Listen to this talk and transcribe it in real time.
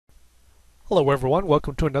Hello everyone,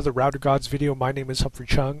 welcome to another RouterGods video. My name is Humphrey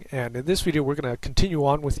Chung, and in this video we're going to continue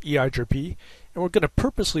on with EIGRP, and we're going to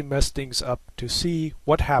purposely mess things up to see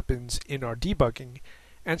what happens in our debugging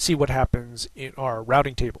and see what happens in our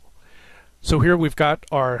routing table. So here we've got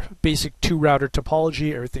our basic two-router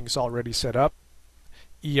topology. Everything's already set up.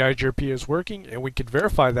 EIGRP is working, and we could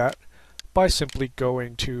verify that by simply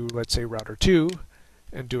going to, let's say, router 2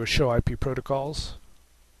 and do a show IP protocols.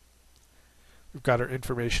 We've got our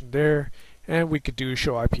information there, and we could do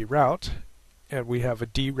show IP route, and we have a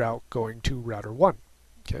D route going to router 1.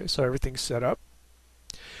 Okay, so everything's set up.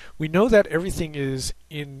 We know that everything is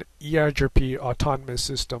in EIGRP Autonomous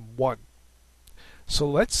System 1. So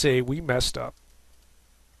let's say we messed up.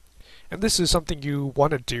 And this is something you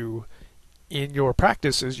want to do in your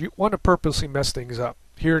practices. You want to purposely mess things up.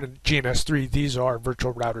 Here in GNS3, these are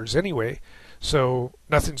virtual routers anyway, so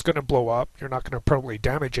nothing's going to blow up. You're not going to permanently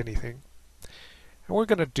damage anything. And we're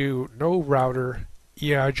going to do no router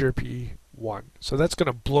EIGRP 1. So that's going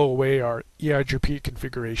to blow away our EIGRP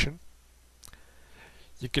configuration.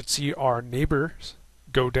 You could see our neighbors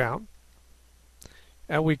go down.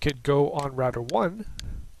 And we could go on router 1.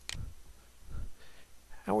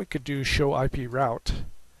 And we could do show IP route.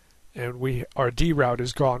 And our D route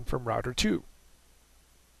is gone from router 2.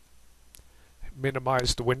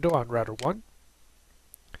 Minimize the window on router 1.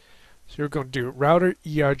 So you're going to do router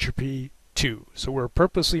EIGRP 2. So we're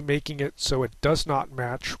purposely making it so it does not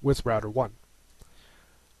match with router 1.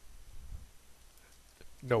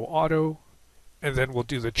 No auto, and then we'll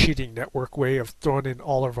do the cheating network way of throwing in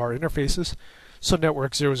all of our interfaces. So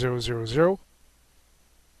network 0000,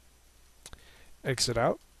 exit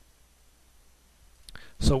out.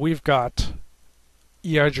 So we've got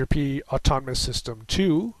EIGRP Autonomous System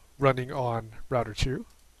 2 running on router 2.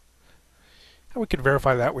 And we can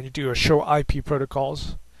verify that when you do a show IP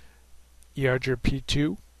protocols.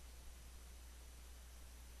 EIGRP2,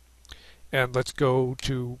 and let's go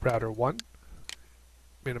to router 1,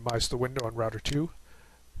 minimize the window on router 2,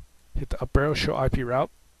 hit the up arrow, show IP route.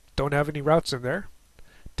 Don't have any routes in there,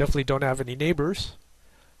 definitely don't have any neighbors.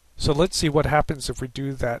 So let's see what happens if we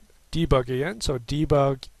do that debug again. So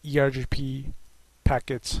debug EIGRP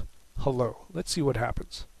packets hello. Let's see what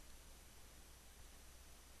happens.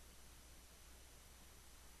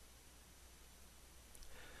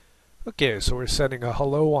 Okay, so we're setting a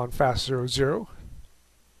hello on fast00.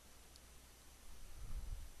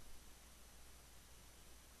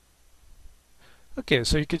 Okay,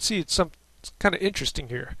 so you can see it's kind of interesting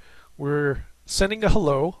here. We're sending a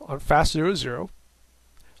hello on fast00,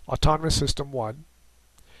 Autonomous System 1,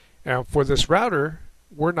 and for this router,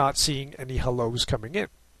 we're not seeing any hellos coming in.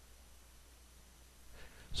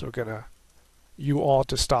 So we're going to all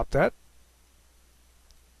to stop that.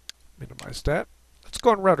 Minimize that. Let's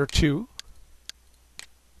go on router 2.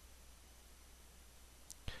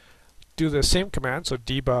 Do the same command, so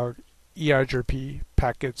debug EIGRP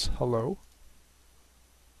packets hello.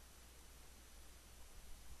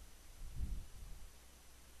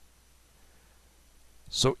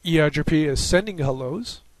 So EIGRP is sending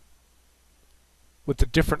hellos with a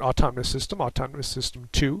different autonomous system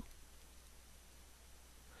 2.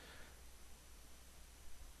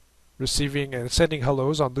 Receiving and sending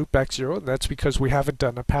hellos on loopback 0, and that's because we haven't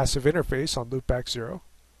done a passive interface on loopback 0.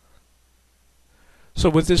 So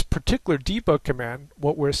with this particular debug command,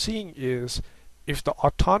 what we're seeing is if the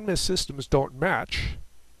autonomous systems don't match,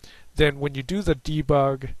 then when you do the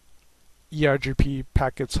debug EIGRP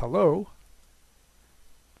packets hello,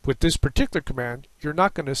 with this particular command, you're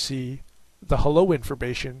not going to see the hello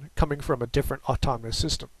information coming from a different autonomous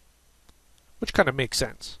system, which kind of makes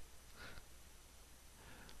sense.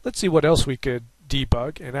 Let's see what else we could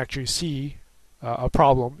debug and actually see a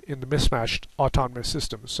problem in the mismatched autonomous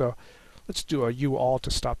system. So let's do a all to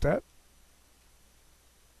stop that.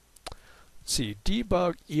 Let's see,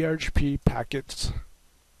 debug EIGRP packets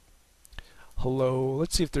hello.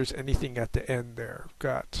 Let's see if there's anything at the end there. We've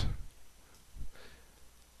got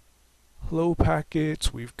hello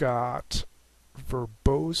packets, we've got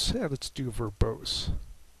verbose. Yeah, let's do verbose.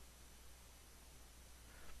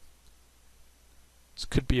 This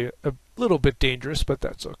could be a little bit dangerous, but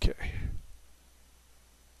that's okay.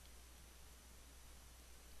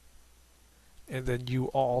 And then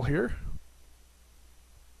all here.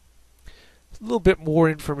 A little bit more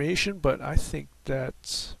information, but I think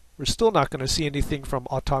that we're still not going to see anything from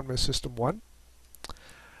Autonomous System 1.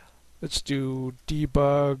 Let's do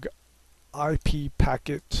debug IP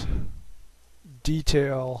packet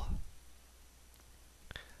detail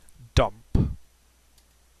dump.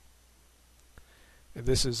 And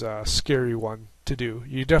this is a scary one to do.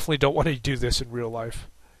 You definitely don't want to do this in real life.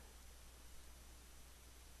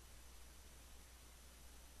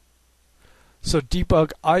 So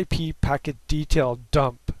debug IP packet detail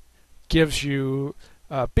dump gives you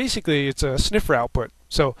basically it's a sniffer output.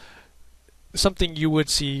 So something you would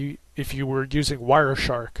see if you were using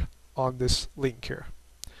Wireshark on this link here.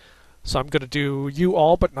 So I'm going to do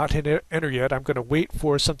all but not hit enter yet. I'm going to wait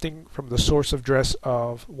for something from the source address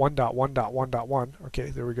of 1.1.1.1. Okay,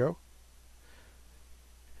 there we go.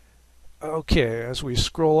 Okay, as we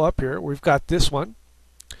scroll up here, we've got this one.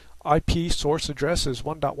 IP source address is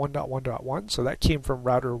 1.1.1.1, so that came from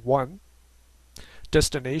router 1.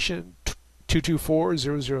 Destination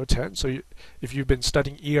 224.0.0.10. So if you've been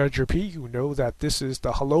studying EIGRP, you know that this is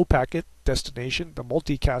the hello packet destination, the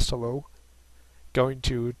multicast hello, going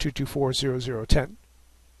to 224.0.0.10.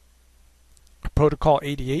 Protocol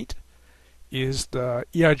 88 is the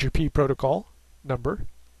EIGRP protocol number.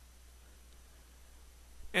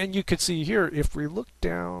 And you could see here, if we look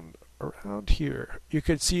down around here, you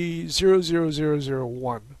could see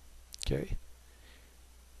 00001. Okay.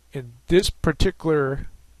 And this particular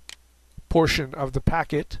portion of the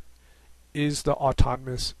packet is the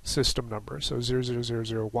autonomous system number, so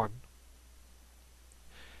 00001.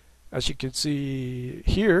 As you can see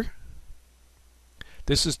here,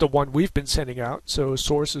 this is the one we've been sending out, so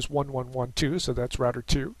source is 1112, so that's router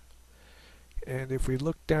 2. And if we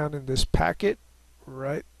look down in this packet,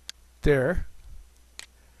 right there,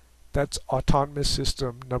 that's autonomous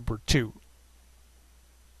system number 2.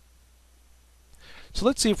 So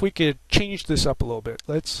let's see if we could change this up a little bit.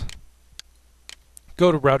 Let's go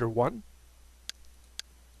to router 1,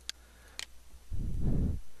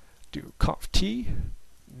 do conf t,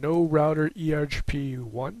 no router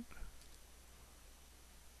EIGRP1,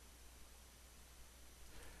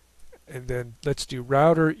 and then let's do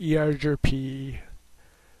router EIGRP.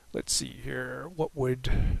 Let's see here, what would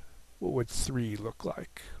 3 look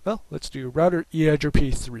like? Well, let's do router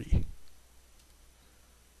EIGRP3.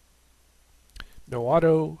 No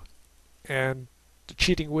auto, and the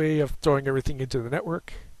cheating way of throwing everything into the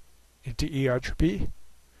network, into EIGRP.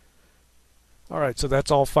 Alright, so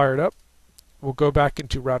that's all fired up. We'll go back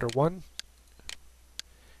into router 1,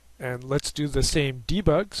 and let's do the same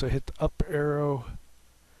debug. So hit the up arrow,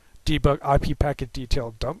 debug IP packet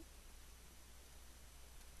detail dump.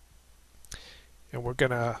 And we're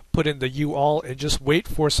going to put in the UAll and just wait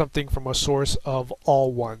for something from a source of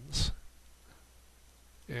all ones.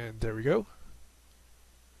 And there we go.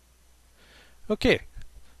 Okay,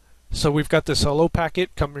 so we've got this hello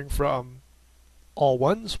packet coming from all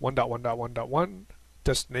ones, 1.1.1.1.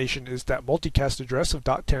 Destination is that multicast address of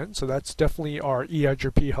 .10, so that's definitely our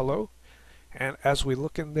EIGRP hello. And as we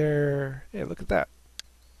look in there, hey, look at that.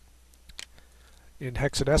 In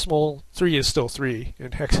hexadecimal, 3 is still 3,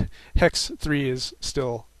 and hex 3 is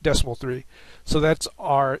still decimal 3. So that's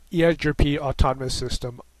our EIGRP autonomous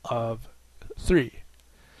system of 3.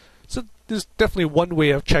 So there's definitely one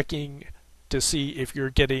way of checking to see if you're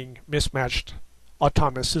getting mismatched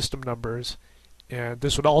autonomous system numbers, and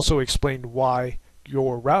this would also explain why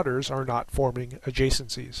your routers are not forming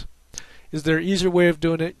adjacencies. Is there an easier way of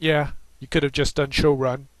doing it? Yeah, you could have just done show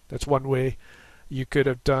run. That's one way. You could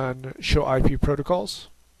have done show IP protocols.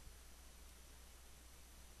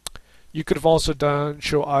 You could have also done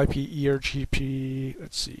show IP EIGRP.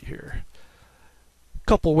 Let's see here. A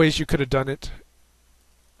couple ways you could have done it.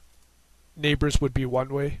 Neighbors would be one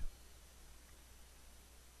way.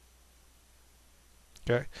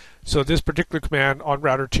 Okay, so this particular command on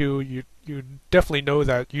router 2, you definitely know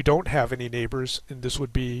that you don't have any neighbors, and this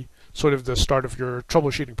would be sort of the start of your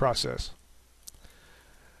troubleshooting process.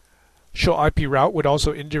 Show IP route would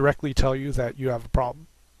also indirectly tell you that you have a problem.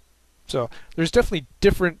 So there's definitely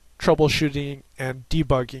different troubleshooting and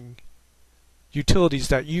debugging utilities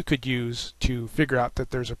that you could use to figure out that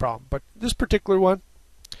there's a problem. But this particular one,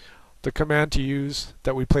 the command to use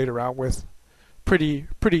that we played around with, pretty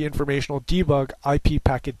informational. Debug IP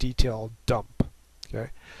packet detail dump. Okay,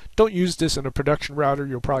 don't use this in a production router.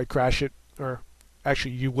 You'll probably crash it, or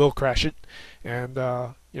actually you will crash it, and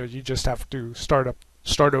you just have to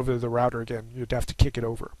start over the router again. You'd have to kick it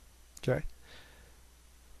over. Okay.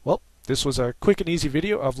 Well, this was a quick and easy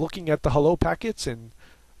video of looking at the hello packets and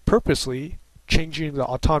purposely changing the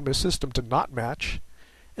autonomous system to not match,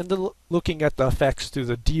 and then looking at the effects through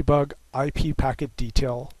the debug IP packet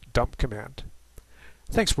detail dump command.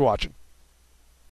 Thanks for watching.